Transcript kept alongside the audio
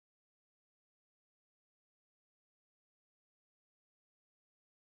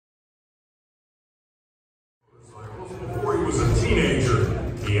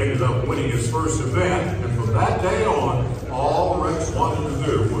winning his first event, and from that day on, all Rex wanted to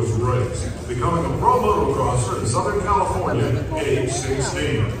do was race, becoming a pro motocrosser in Southern California at age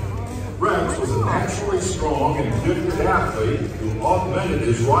 16. Rex was a naturally strong and gifted athlete who augmented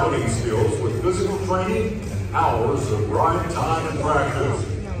his riding skills with physical training and hours of ride time and practice.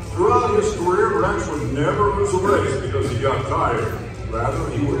 Throughout his career, Rex would never lose a race because he got tired. Rather,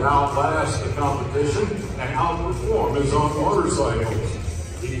 he would outlast the competition and outperform his own motorcycles.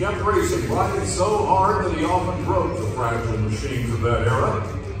 He kept racing, riding so hard that he often broke the fragile machines of that era.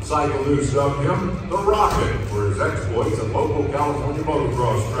 Cycle News dubbed him the Rocket for his exploits at local California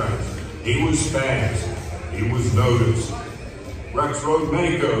motocross tracks. He was fast. He was noticed. Rex rode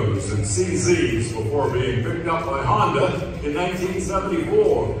Makos and CZs before being picked up by Honda in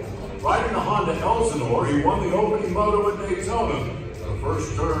 1974. Riding the Honda Elsinore, he won the opening moto at Daytona. The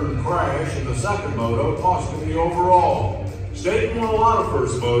first turn crash in the second moto cost him the overall. Staten won a lot of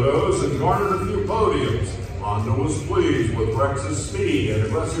first motos and garnered a few podiums. Honda was pleased with Rex's speed and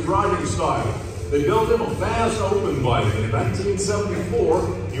aggressive riding style. They built him a fast open bike, and in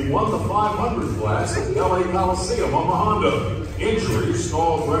 1974, he won the 500 class at the LA Coliseum on the Honda. Injuries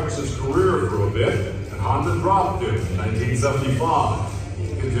stalled Rex's career for a bit, and Honda dropped him in 1975. He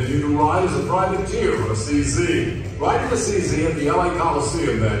continued to ride as a privateer on a CZ. Riding the CZ at the LA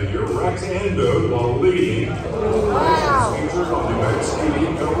Coliseum that year, Rex endoed while leading. Wow. Featured on the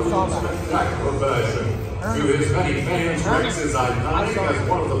XTV covers in spectacular fashion. To his many fans, Rex is iconic as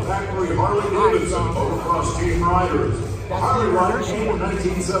one of the factory Harley-Davidson motocross team riders. The Harley rider came in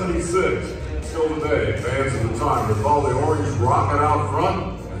 1976. Still today, fans of the time recall the orange rocket out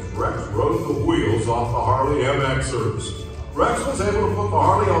front as Rex rode the wheels off the Harley MXers. Rex was able to put the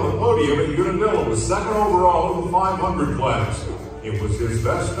Harley on the podium at Unadilla with second overall in the 500 class. It was his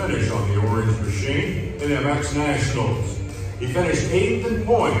best finish on the orange machine in MX Nationals. He finished 8th in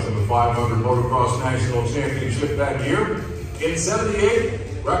points in the 500 Motocross National Championship that year. In '78,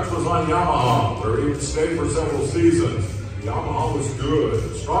 Rex was on Yamaha, where he would stay for several seasons. The Yamaha was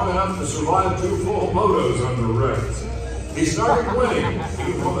good, strong enough to survive 2 full motos under Rex. He started winning.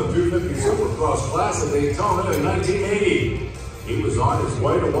 He won the 250 Supercross class at Daytona in 1980. He was on his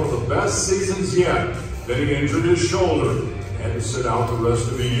way to one of the best seasons yet. Then he injured his shoulder and had to sit out the rest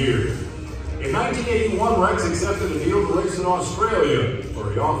of the year. In 1981, Rex accepted a deal to race in Australia,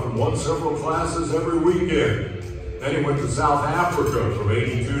 where he often won several classes every weekend. Then he went to South Africa from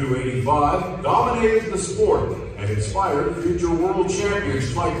 '82 to '85, dominated the sport, and inspired future world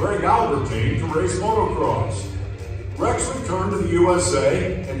champions like Greg Albertine to race motocross. Rex returned to the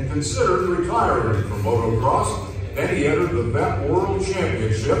USA and considered retiring from motocross. Then he entered the Vet World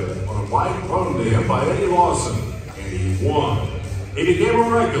Championship on a bike loaned to him by Eddie Lawson, and he won. He became a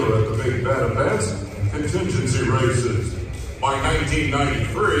regular at the big vet events and contingency races. By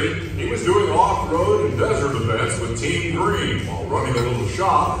 1993, he was doing off-road and desert events with Team Green while running a little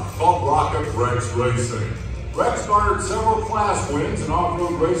shop called Rocket Rex Racing. Rex garnered several class wins in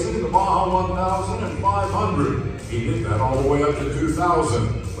off-road racing in the Baja 1000 and 500. He did that all the way up to 2000,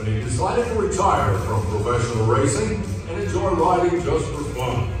 when he decided to retire from professional racing and enjoy riding just for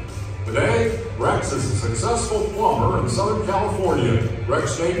fun. Today, Rex is a successful plumber in Southern California.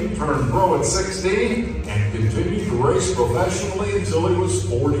 Rex Staten turned pro at 16 and continued to race professionally until he was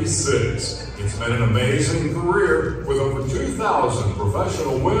 46. It's been an amazing career with over 2,000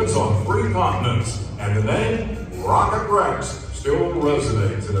 professional wins on 3 continents. And the name, Rocket Rex, still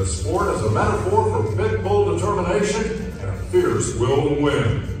resonates in a sport as a metaphor for pit bull determination and a fierce will to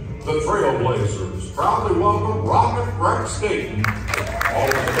win. The Trailblazers proudly welcome Rocket Rex Staten to all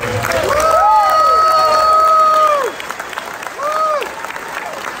of the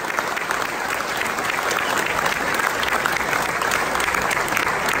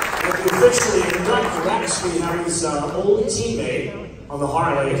Officially induct Rex, we have his old teammate on the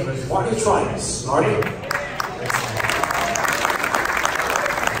Harley, Marty Trice. Marty?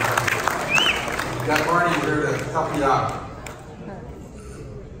 Got Marty here to help you out.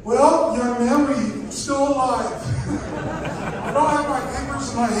 Well, young man, we're still alive. I don't have my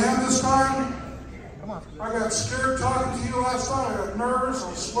papers in my hand this time. I got scared talking to you last night. I got nervous, I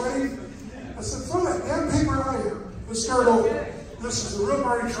was sweating. I said, throw that damn paper out of here. Let's start over. This is the real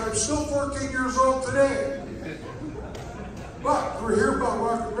Marty Tribe, still 14 years old today. But we're here about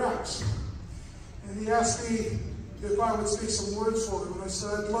Rocket Rex. And he asked me if I would say some words for him, and I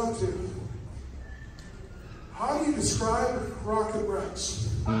said I'd love to. How do you describe Rocket Rex?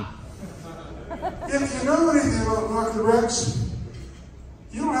 If you know anything about Rocket Rex,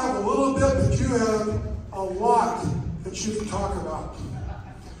 you don't have a little bit, but you have a lot that you can talk about.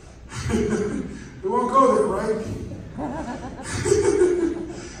 We won't go there, right?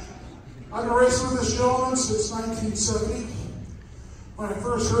 I've been racing with this gentleman since 1970. When I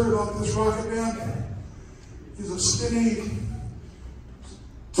first heard about this rocket band, he's a skinny,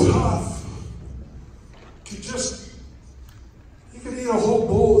 tough, he could eat a whole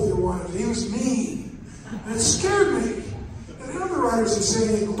bowl if he wanted. He was mean, and it scared me. And the other riders are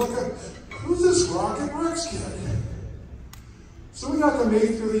saying, look at, who's this Rocket Rex kid? So we got to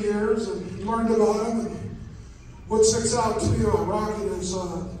meet through the years and learned about him. And what sticks out to me about Rocket is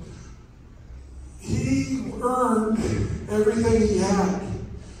he earned everything he had.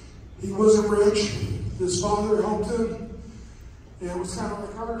 He wasn't rich. His father helped him. And it was kind of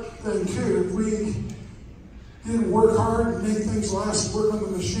like our thing too. If we didn't work hard and make things last, work on the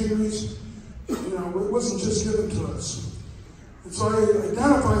machineries, it wasn't just given to us. And so I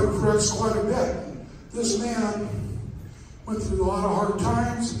identified with Rex quite a bit. This man went through a lot of hard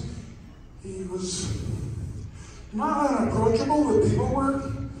times. He was not unapproachable, but people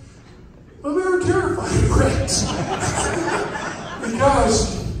were, but we were terrified of Rex.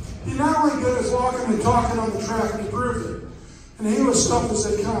 Because he not only did his walking and talking on the track, he proved it. And he was tough as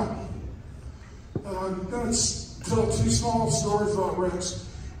they come. And I'm going to tell two small stories about Rex,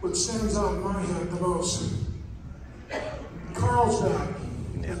 what stands out in my head the most. Carlsbad,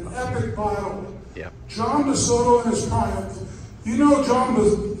 an epic battle. Yep. John DeSoto in his prime. You know John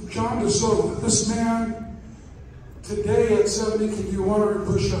DeSoto. This man today at 70 can do 100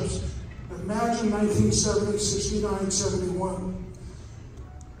 push-ups. Imagine 1970, 69, 71.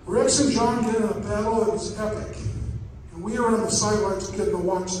 Rex and John get in a battle that was epic. And we are on the sidelines getting to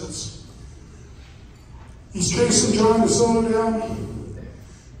watch this. He's chasing John DeSoto down.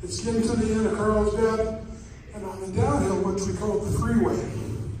 It's getting to the end of Carlsbad. And on the downhill, which we call the freeway,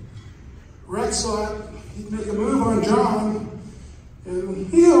 Rex thought he'd make a move on John, and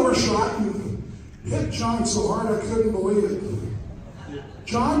he overshot and hit John so hard I couldn't believe it.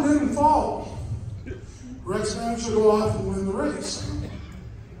 John didn't fall. Rex managed to go off and win the race.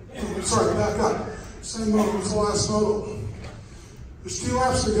 Sorry, back up. Same moto as the last moto. There's 2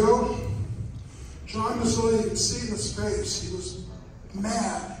 laps to go. John DeSoto, you could see in his face, he was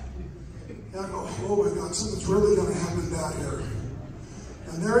mad. And I go, oh my God, something's really going to happen down here.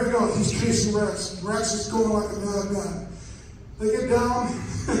 And there he goes, he's chasing Rex. Rex is going like a madman. They get down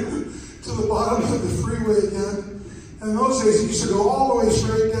to the bottom of the freeway again. And in those days, he used to go all the way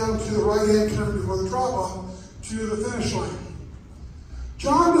straight down to the right-hand turn before the drop-off to the finish line.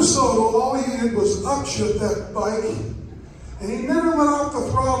 John DeSoto, all he did was upshift that bike, and he never let out the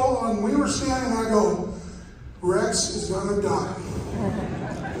throttle, and we were standing, and I go, Rex is gonna die.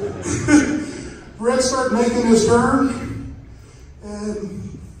 Rex started making his turn,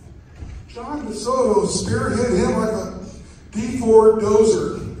 and John DeSoto spearheaded him like a D4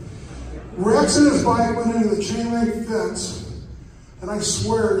 dozer. Rex and his bike went into the chain link fence, and I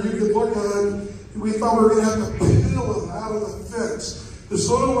swear, you could look at it, we thought we were gonna have to peel him out of the fence.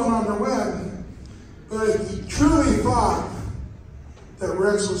 DeSoto went on to win, but I truly thought that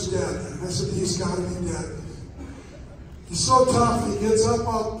Rex was dead. And I said, he's got to be dead. He's so tough, he gets up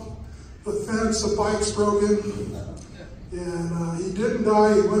the fence, the bike's broken, and he didn't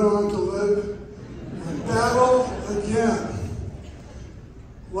die, he went on to live and battle again.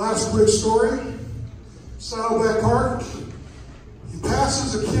 Last quick story, Saddleback Park. He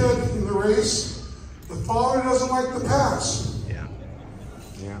passes a kid in the race. The father doesn't like the pass.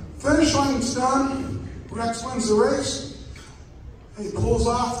 Finish line's done. Rex wins the race. He pulls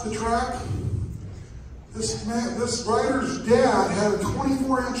off the track. This rider's dad had a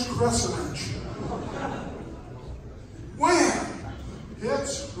 24-inch crescent wrench. Wham!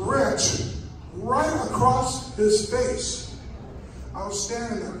 Hits Rex right across his face. I was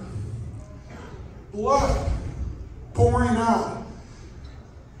standing there. Blood pouring out.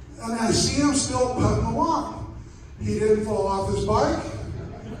 And I see him still putting along. He didn't fall off his bike.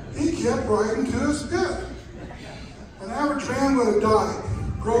 He kept riding to his death. An average man would have died.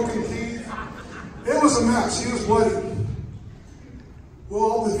 Broken teeth. It was a mess. He was bloody.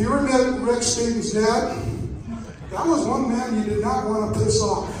 Well, if you ever met Rex Staten's dad, that was one man you did not want to piss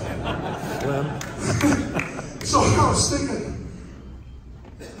off. So I was thinking,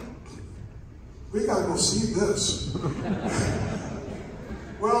 we got to go see this.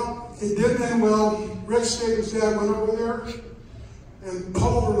 Well, it didn't end well. Rex Staten's dad went over there and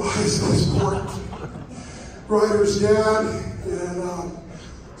pulverized this poor rider's dad. And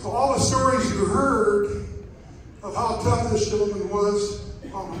so all the stories you heard of how tough this gentleman was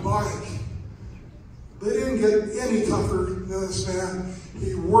on the bike, they didn't get any tougher than this man.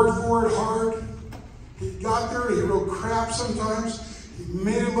 He worked for it hard. He got there. He wrote crap sometimes. He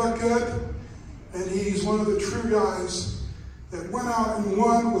made it look good. And he's one of the true guys that went out and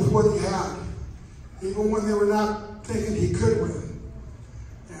won with what he had, even when they were not thinking he could win.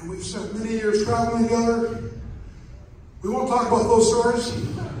 And we've spent many years traveling together. We won't talk about those stories,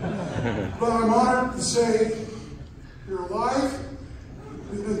 but I'm honored to say you're alive.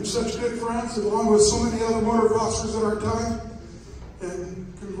 We've been such good friends, along with so many other motocrossers at our time.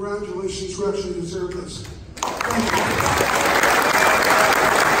 And congratulations, Rex, you deserve this. Thank you.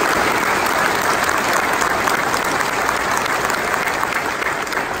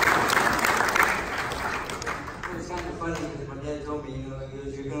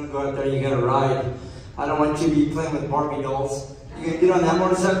 Go out there, you're going to ride. I don't want you to be playing with Barbie dolls. You're going to get on that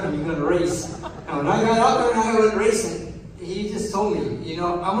motorcycle and you're going to race. And when I got out there and I went racing, he just told me, you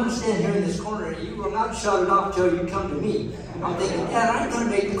know, I'm going to stand here in this corner. You will not shut it off till you come to me. I'm thinking, Dad, I'm going to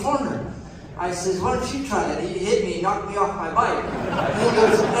make the corner. I says, why don't you try it? He hit me, knocked me off my bike. And he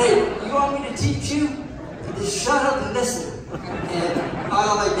goes, hey, you want me to teach you? Just shut up and listen. And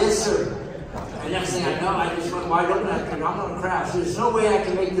I was like, yes, sir. And next thing I know, I just went wide open. I figured, I'm going to crash. There's no way I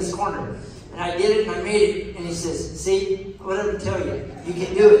can make this corner. And I did it, and I made it. And he says, see, whatever I tell you, you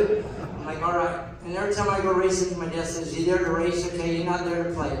can do it. I'm like, all right. And every time I go racing, my dad says, you there to race? Okay, you're not there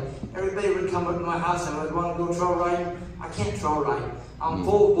to play. Everybody would come up to my house and would want to go trail riding. I can't trail ride. I'm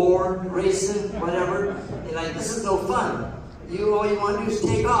full bore, racing, whatever. And like, this is no fun. All you want to do is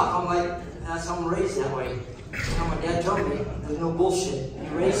take off. I'm like, that's how I'm raised that way. You know, my dad told me, there's no bullshit. You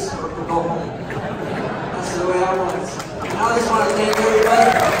race or go home. That's the way I was. And I just want to thank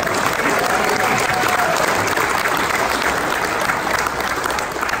everybody.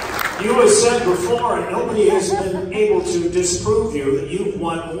 You have said before, and nobody has been able to disprove you, that you've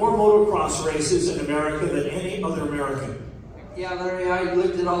won more motocross races in America than any other American. Yeah, Larry, I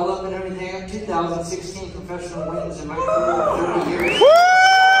looked it all up and everything. I have 2016 professional wins in my career of 30 years.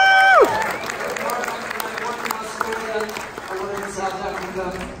 South Africa,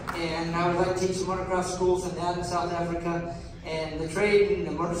 and I would like to teach motocross schools and that in South Africa. And the trade and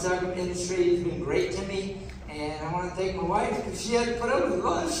the motorcycle industry has been great to me. And I want to thank my wife because she had to put up with a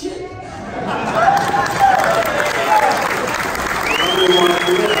lot of shit. I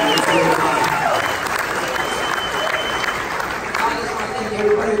just want to thank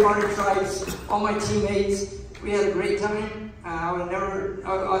everybody who wanted to try, all my teammates. We had a great time.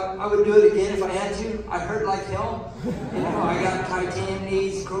 I would do it again if I had to. I hurt like hell. You know, I got titanium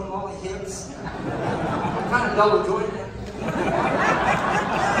knees, chrome all the hips. I'm kind of double jointed.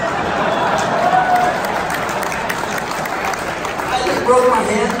 I just broke my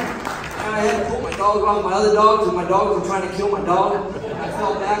hand. And I had to pull my dog off my other dogs, and my dogs were trying to kill my dog. I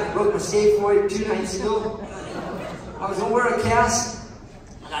fell back and broke my scaphoid 2 nights ago. I was going to wear a cast.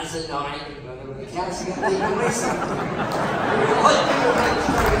 And I said, no, I ain't going to go to the cast. You got to take away something. Like people trying to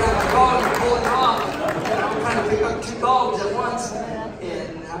grab my dog and pull it off. And I'm trying to pick up 2 dogs at once.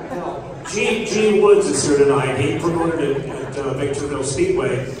 And I fell. Gene Woods is here tonight. He promoted at Victorville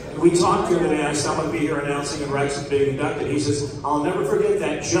Speedway. We talked to him and asked, I'm going to be here announcing and Rex is being inducted. He says, I'll never forget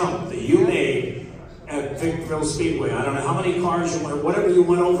that jump that you made at Victorville Speedway. I don't know how many cars you went, whatever you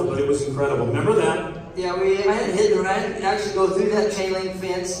went over, but it was incredible. Remember that? Yeah, I had to hit the right, actually go through that chain link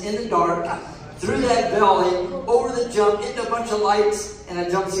fence in the dark, through that valley, over the jump, into a bunch of lights, and I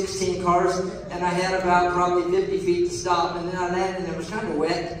jumped 16 cars, and I had about probably 50 feet to stop, and then I landed, and it was kind of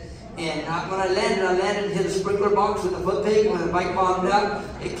wet, and when I landed and hit a sprinkler box with a foot peg. When the bike bottomed out,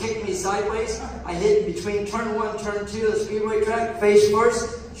 it kicked me sideways. I hit between turn 1 and turn 2 of the speedway track, face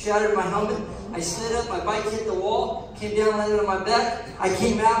first, shattered my helmet. I slid up, my bike hit the wall, came down, landed on my back. I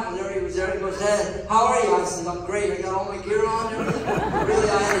came out, and there he was there. He goes, Dad, how are you? I said, I'm great. I got all my gear on and everything. Really,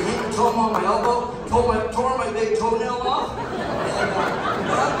 I had a hematoma on my elbow, tore my big toenail off. And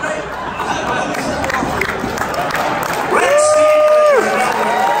I'm great. Rex Staten!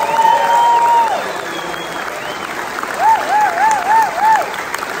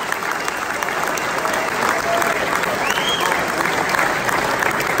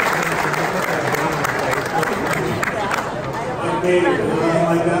 Anything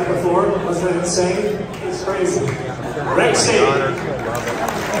like that before? Wasn't that insane? It's crazy. Rex Staten.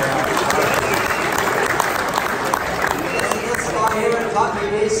 This guy here at Top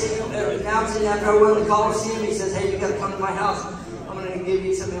Racing, announcing after I won the Coliseum, he says, hey, you got to come to my house. I'm going to give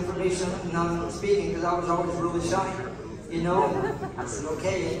you some information. And I'm speaking because I was always really shy. You know, I said,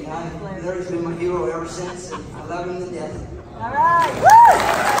 okay. And Larry's been my hero ever since. And I love him to death. All right.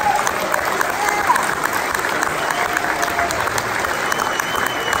 Woo!